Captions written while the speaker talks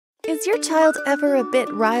Is your child ever a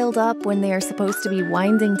bit riled up when they are supposed to be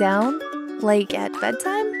winding down? Like at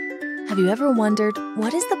bedtime? Have you ever wondered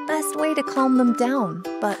what is the best way to calm them down,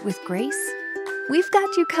 but with grace? We've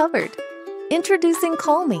got you covered. Introducing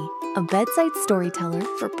Call Me, a bedside storyteller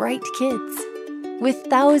for bright kids. With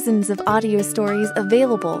thousands of audio stories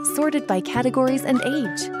available sorted by categories and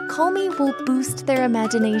age, Call Me will boost their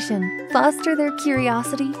imagination, foster their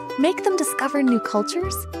curiosity, make them discover new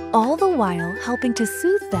cultures, all the while helping to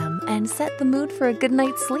soothe them and set the mood for a good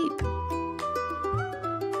night's sleep.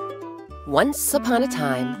 Once upon a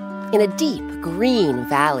time, in a deep green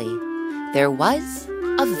valley, there was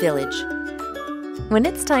a village. When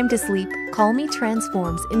it's time to sleep, Call Me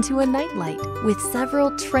transforms into a nightlight with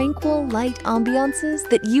several tranquil light ambiances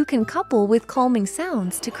that you can couple with calming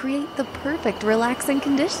sounds to create the perfect relaxing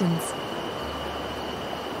conditions.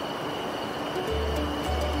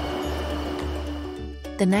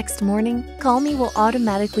 The next morning, Call Me will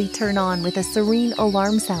automatically turn on with a serene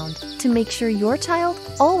alarm sound to make sure your child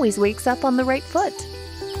always wakes up on the right foot.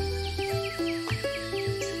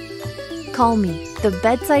 Call Me, the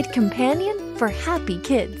bedside companion for happy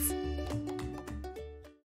kids.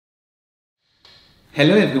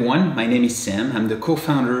 Hello everyone, my name is Sam. I'm the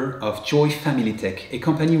co-founder of Joy Family Tech, a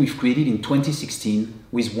company we've created in 2016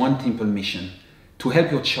 with one simple mission: to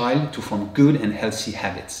help your child to form good and healthy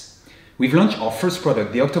habits. We've launched our first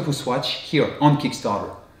product, the Octopus Watch, here on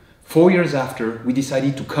Kickstarter. 4 years after, we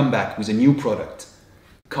decided to come back with a new product.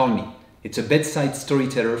 Call Me. It's a bedside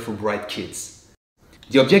storyteller for bright kids.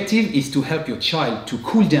 The objective is to help your child to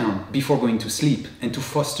cool down before going to sleep and to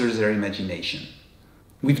foster their imagination.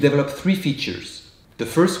 We've developed 3 features. The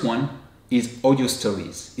first one is audio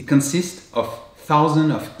stories. It consists of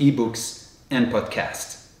thousands of ebooks and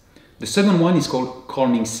podcasts. The second one is called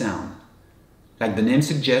Calming Sound. Like the name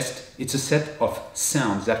suggests, it's a set of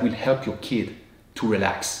sounds that will help your kid to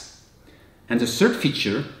relax. And the third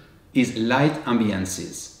feature is light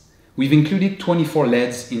ambiances. We've included 24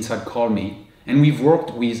 LEDs inside Call Me, and we've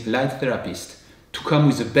worked with light therapists to come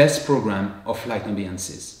with the best program of light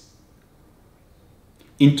ambiances.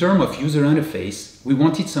 In terms of user interface, we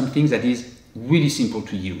wanted something that is really simple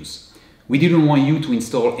to use. We didn't want you to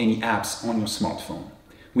install any apps on your smartphone.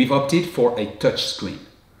 We've opted for a touch screen.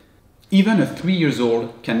 Even a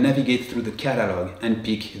 3-year-old can navigate through the catalog and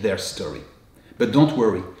pick their story. But don't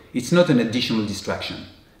worry, it's not an additional distraction.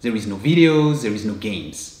 There is no videos, there is no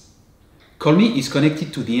games. Call Me is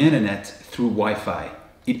connected to the internet through Wi-Fi.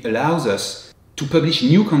 It allows us to publish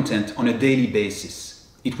new content on a daily basis.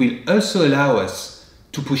 It will also allow us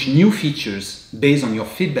to push new features based on your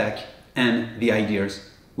feedback and the ideas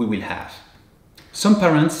we will have. Some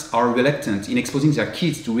parents are reluctant in exposing their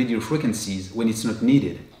kids to radio frequencies when it's not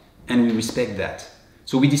needed, and we respect that.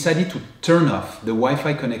 So we decided to turn off the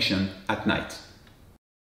Wi-Fi connection at night.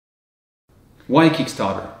 Why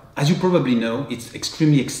Kickstarter? As you probably know, it's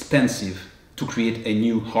extremely expensive to create a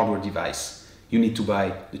new hardware device. You need to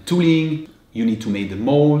buy the tooling, you need to make the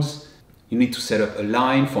molds, you need to set up a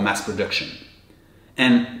line for mass production.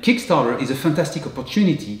 And Kickstarter is a fantastic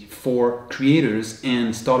opportunity for creators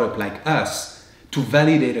and startups like us to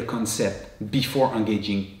validate a concept before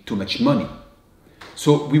engaging too much money.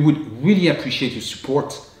 So we would really appreciate your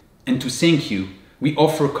support, and to thank you, we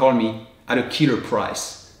offer Call Me at a killer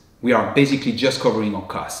price. We are basically just covering our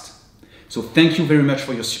cost. So thank you very much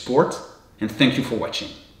for your support, and thank you for watching.